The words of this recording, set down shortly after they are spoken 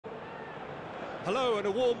Hello and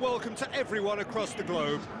a warm welcome to everyone across the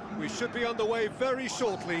globe. We should be underway very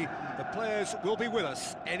shortly. The players will be with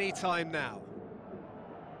us any time now.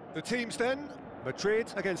 The teams then,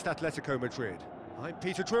 Madrid against Atletico Madrid. I'm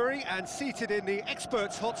Peter Drury, and seated in the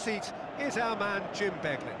experts' hot seat is our man Jim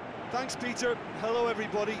Beglin. Thanks, Peter. Hello,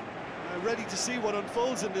 everybody. Ready to see what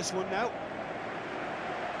unfolds in this one now.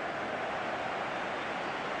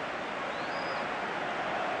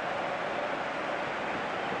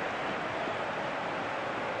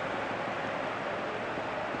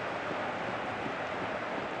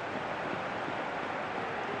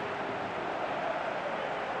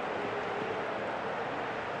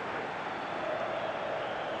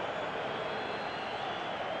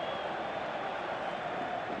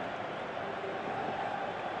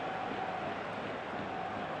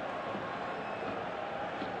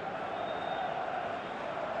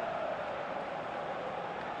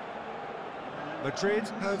 Madrid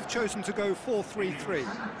have chosen to go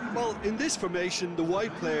 4-3-3. Well, in this formation, the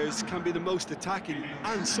wide players can be the most attacking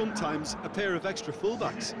and sometimes a pair of extra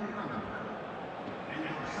fullbacks.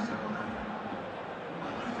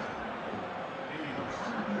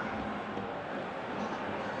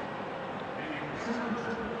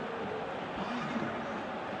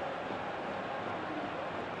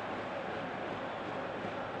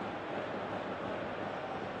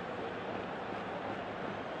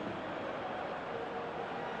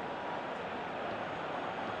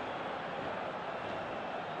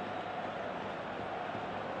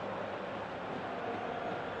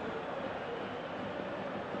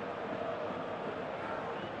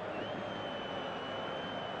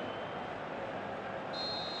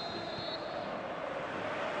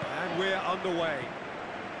 We're underway.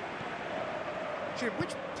 Jim,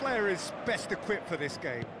 which player is best equipped for this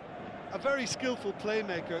game? A very skillful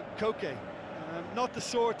playmaker, Koke. Not the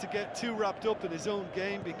sort to get too wrapped up in his own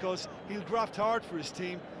game because he'll graft hard for his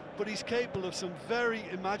team, but he's capable of some very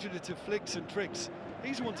imaginative flicks and tricks.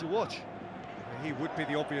 He's one to watch. He would be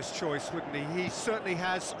the obvious choice, wouldn't he? He certainly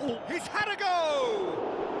has. Oh, he's had a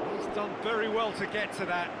go! He's done very well to get to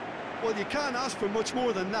that. Well, you can't ask for much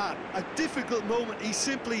more than that. A difficult moment he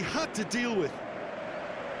simply had to deal with.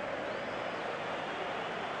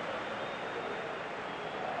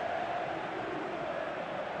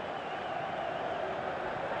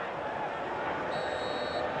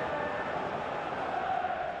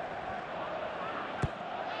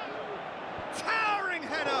 Towering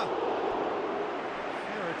header!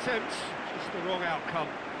 Fair attempt, just the wrong outcome.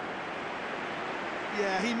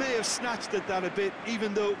 Yeah, he may have snatched at that a bit,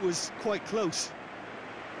 even though it was quite close.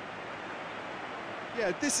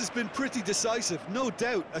 Yeah, this has been pretty decisive, no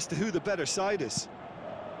doubt as to who the better side is.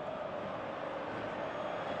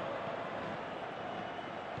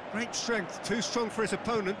 Great strength, too strong for his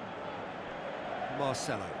opponent.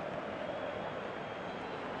 Marcelo.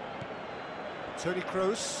 Toni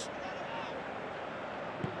Kroos.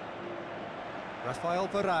 Rafael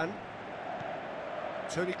Varane.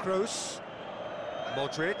 Toni Kroos.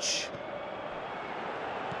 Modric.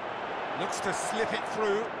 Looks to slip it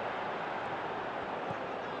through.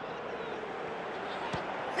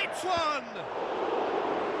 Hits one!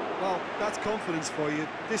 Well, that's confidence for you.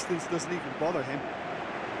 Distance doesn't even bother him.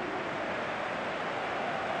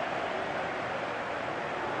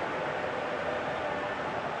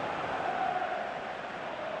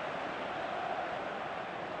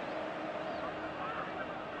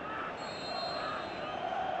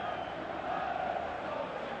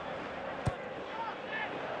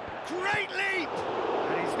 Great leap!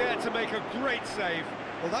 And he's there to make a great save.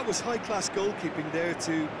 Well, that was high-class goalkeeping there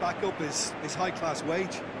to back up his high-class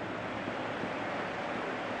wage.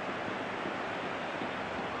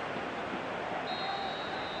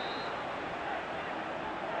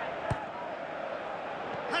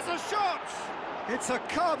 Has a shot! It's a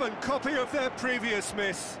carbon copy of their previous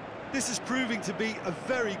miss. This is proving to be a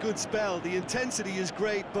very good spell. The intensity is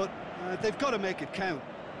great, but they've got to make it count.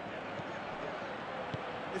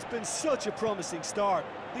 It's been such a promising start.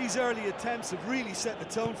 These early attempts have really set the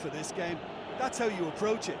tone for this game. That's how you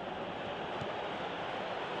approach it.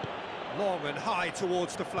 Long and high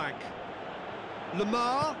towards the flank.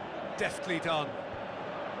 Lamar, deftly done.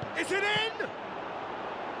 Is it in?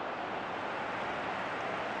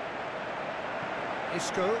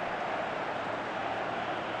 Isco.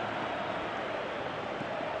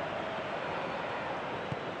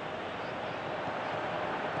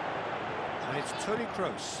 And it's Toni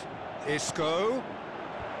Kroos. Isco.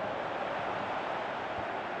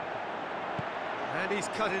 And he's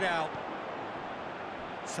cut it out.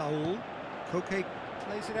 Saul. Koke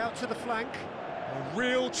plays it out to the flank. A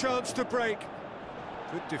real chance to break.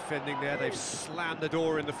 Good defending there, they've slammed the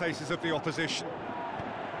door in the faces of the opposition.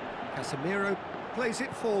 Casemiro plays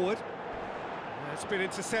it forward. It's been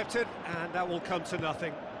intercepted, and that will come to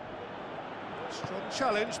nothing. Strong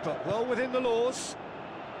challenge, but well within the laws.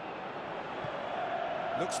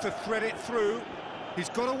 Looks to thread it through. He's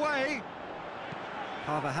got away.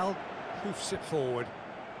 Carvajal hoofs it forward.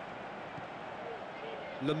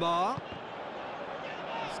 Lamar.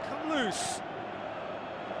 He's come loose.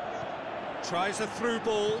 Tries a through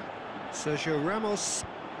ball. Sergio Ramos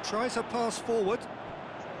tries a pass forward.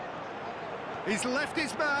 He's left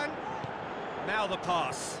his man. Now the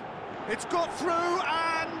pass. It's got through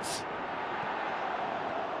and...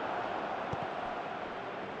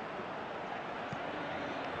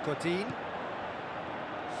 Godin.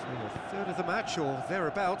 So a third of the match or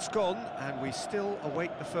thereabouts gone, and we still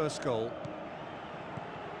await the first goal.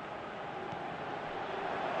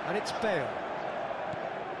 And it's Bale.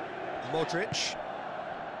 Modric.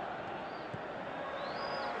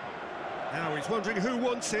 Now he's wondering who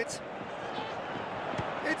wants it.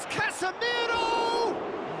 It's Casemiro!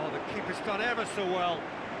 Oh, the keeper's done ever so well.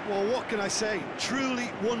 Well, what can I say? Truly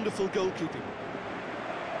wonderful goalkeeping.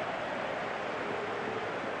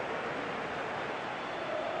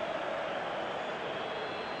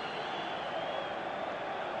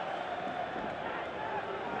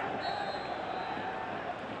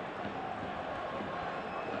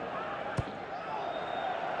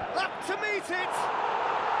 Up to meet it!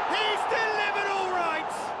 He's delivered all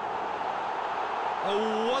right!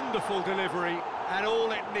 A wonderful delivery, and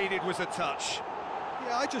all it needed was a touch.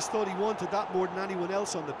 Yeah, I just thought he wanted that more than anyone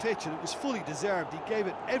else on the pitch, and it was fully deserved. He gave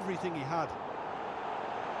it everything he had.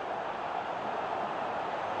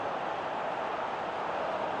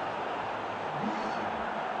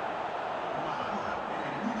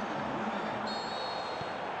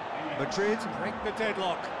 Madrid break the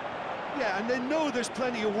deadlock. Yeah, and they know there's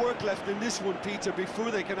plenty of work left in this one, Peter,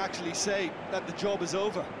 before they can actually say that the job is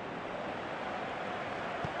over.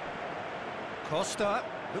 Costa,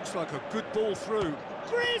 looks like a good ball through.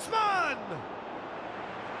 Griezmann!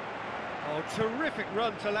 Oh, terrific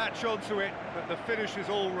run to latch onto it, but the finish is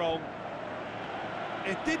all wrong.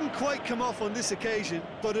 It didn't quite come off on this occasion,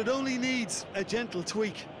 but it only needs a gentle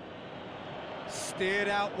tweak. Steered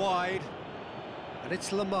out wide, and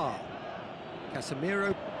it's Lamar.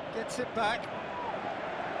 Casemiro gets it back.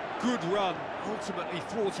 Good run, ultimately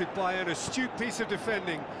thwarted by an astute piece of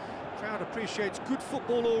defending. Crowd appreciates good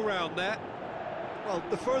football all round there. Well,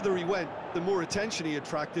 the further he went, the more attention he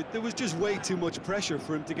attracted. There was just way too much pressure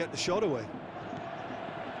for him to get the shot away.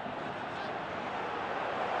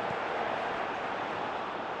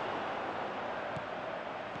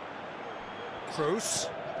 Kroos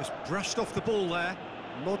just brushed off the ball there.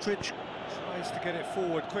 Modric tries to get it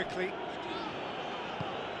forward quickly.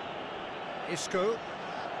 Isco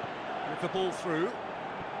with the ball through.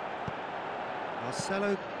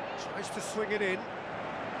 Marcelo tries to swing it in.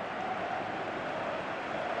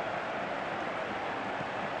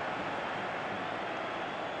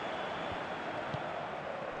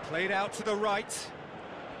 Played out to the right.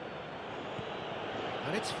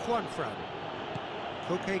 And it's Juanfran.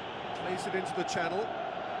 Koke plays it into the channel.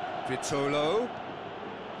 Vitolo.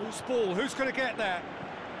 Who's ball? Who's going to get that?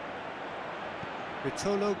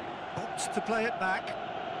 Vitolo opts to play it back.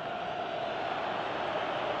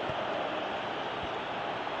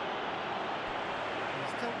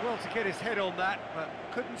 He's done well to get his head on that, but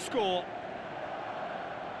couldn't score.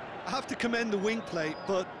 I have to commend the wing play,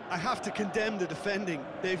 but I have to condemn the defending.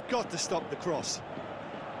 They've got to stop the cross.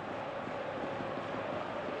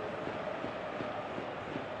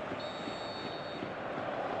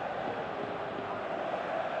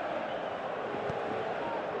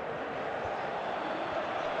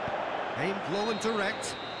 Aimed long and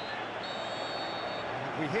direct.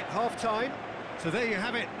 And we hit half-time. So there you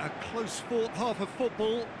have it, a close-fought half of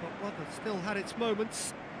football, but one that still had its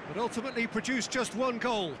moments, but ultimately produced just one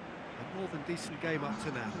goal. A more than decent game up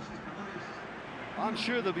to now. I'm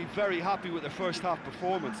sure they'll be very happy with their first half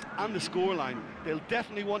performance and the scoreline. They'll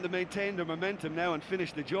definitely want to maintain their momentum now and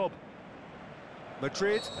finish the job.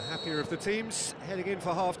 Madrid, the happier of the teams, heading in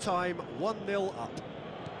for half-time, 1-0 up.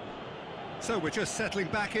 So we're just settling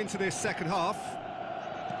back into this second half.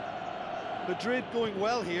 Madrid going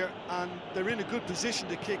well here, and they're in a good position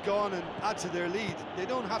to kick on and add to their lead. They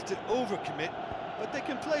don't have to overcommit, but they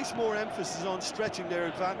can place more emphasis on stretching their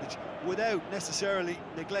advantage without necessarily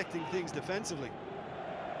neglecting things defensively.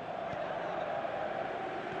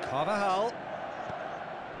 Carvajal.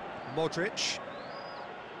 Modric.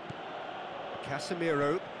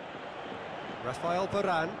 Casemiro. Rafael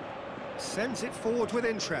Varane sends it forward with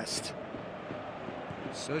interest.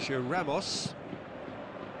 Sergio Ramos.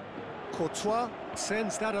 Courtois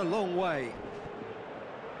sends that a long way.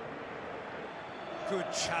 Good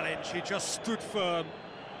challenge, he just stood firm.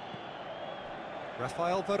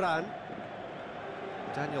 Rafael Varane.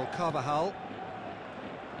 Daniel Carvajal.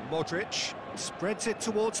 Modric spreads it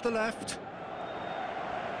towards the left.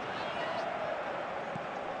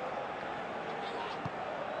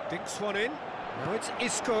 Dinks one in. Now it's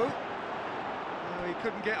Isco. Oh, he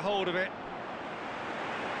couldn't get hold of it.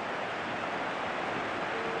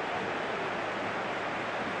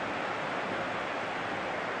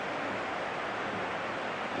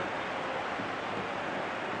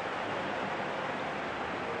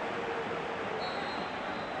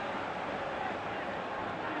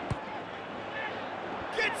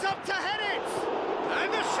 Gets up to head it!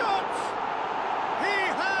 And the shot! He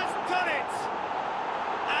has done it!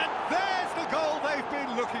 And there's the goal they've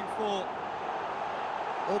been looking for.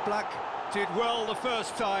 All Black did well the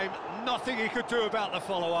first time, nothing he could do about the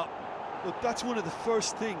follow-up. Look, that's one of the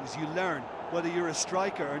first things you learn, whether you're a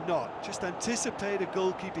striker or not. Just anticipate a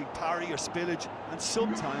goalkeeping parry or spillage, and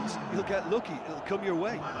sometimes you'll get lucky, it'll come your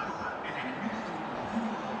way.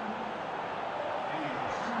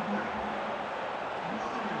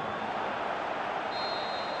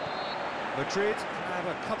 Madrid have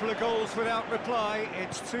a couple of goals without reply,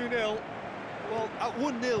 it's 2-0. Well, at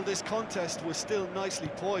 1-0 this contest was still nicely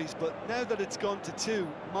poised, but now that it's gone to 2,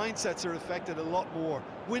 mindsets are affected a lot more.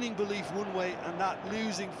 Winning belief one way and that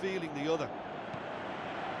losing feeling the other.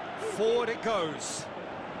 Forward it goes.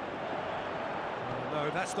 Oh, no,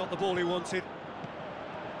 that's not the ball he wanted.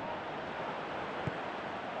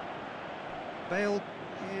 Bale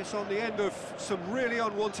is on the end of some really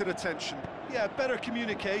unwanted attention. Yeah, better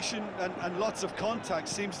communication and lots of contact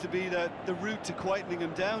seems to be the route to quietening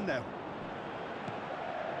him down now.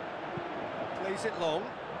 Plays it long.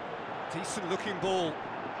 Decent looking ball.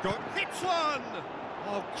 Hits one!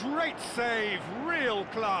 Oh, great save, real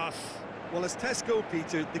class. Well, as Tesco,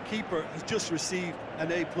 Peter, the keeper has just received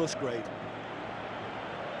an A+ grade.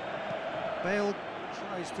 Bale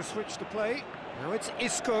tries to switch the play. Now it's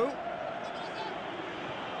Isco.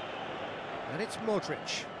 And it's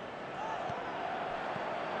Modric.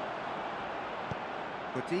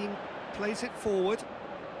 Godin plays it forward.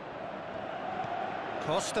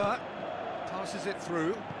 Costa passes it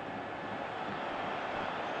through.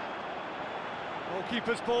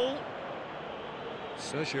 Goalkeeper's ball.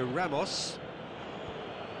 Sergio Ramos.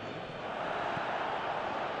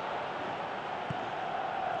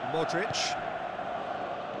 Modric.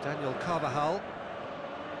 Daniel Carvajal.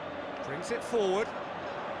 Brings it forward.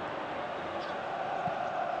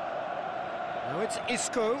 Now it's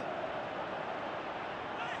Isco.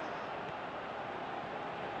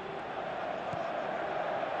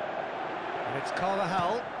 And it's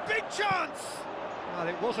Carvajal. Big chance! Well,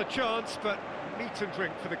 it was a chance, but meat and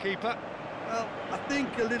drink for the keeper. Well, I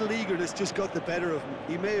think a little eagerness just got the better of him.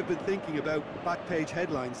 He may have been thinking about back-page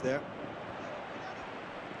headlines there.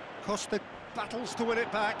 Costa battles to win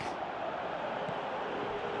it back.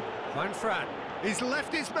 Juan Fran. He's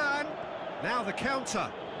left his man. Now the counter.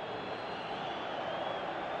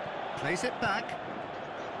 Plays it back.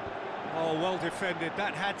 Oh, well defended.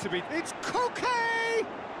 That had to be... It's Koke!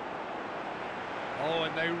 Oh,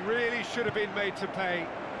 and they really should have been made to pay.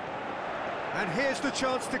 And here's the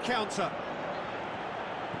chance to counter.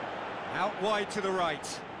 Out wide to the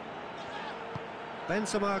right.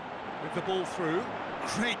 Benzema with the ball through.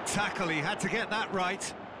 Great tackle, he had to get that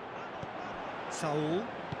right. Saul.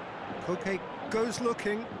 Koke goes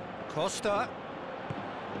looking. Costa.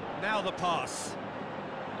 Now the pass.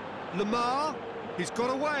 Lamar. He's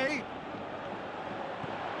got away.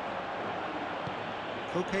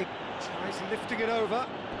 Koke tries lifting it over.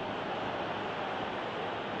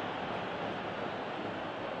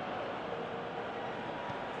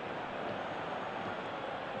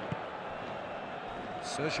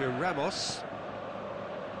 Sergio Ramos.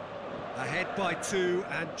 Ahead by 2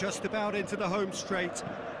 and just about into the home straight.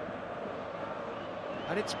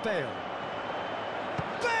 And it's Bale.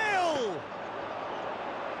 Bale!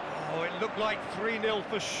 Oh, it looked like 3-0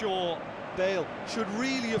 for sure. Bale should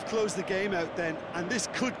really have closed the game out then, and this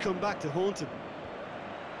could come back to haunt him.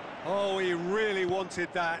 Oh, he really wanted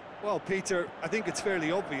that. Well, Peter, I think it's fairly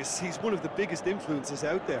obvious he's one of the biggest influences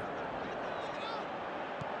out there.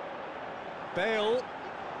 Bale.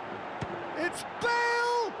 It's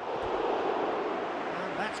Bale!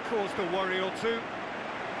 And that's caused a worry or two.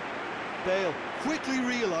 Bale quickly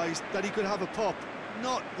realised that he could have a pop.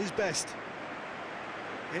 Not his best.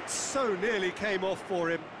 It so nearly came off for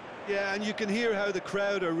him. Yeah, and you can hear how the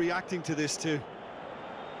crowd are reacting to this too.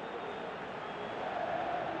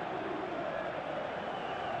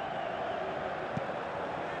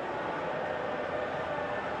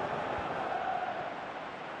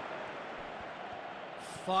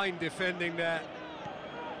 Fine defending there.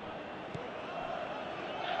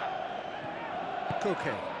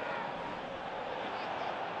 Koke.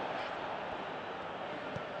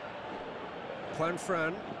 Juan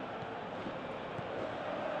Fran.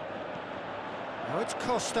 Now it's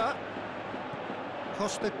Costa.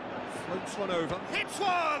 Costa floats one over. Hits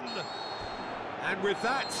one! And with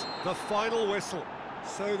that, the final whistle.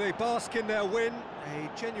 So they bask in their win, a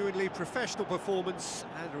genuinely professional performance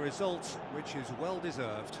and a result which is well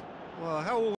deserved. Well, how will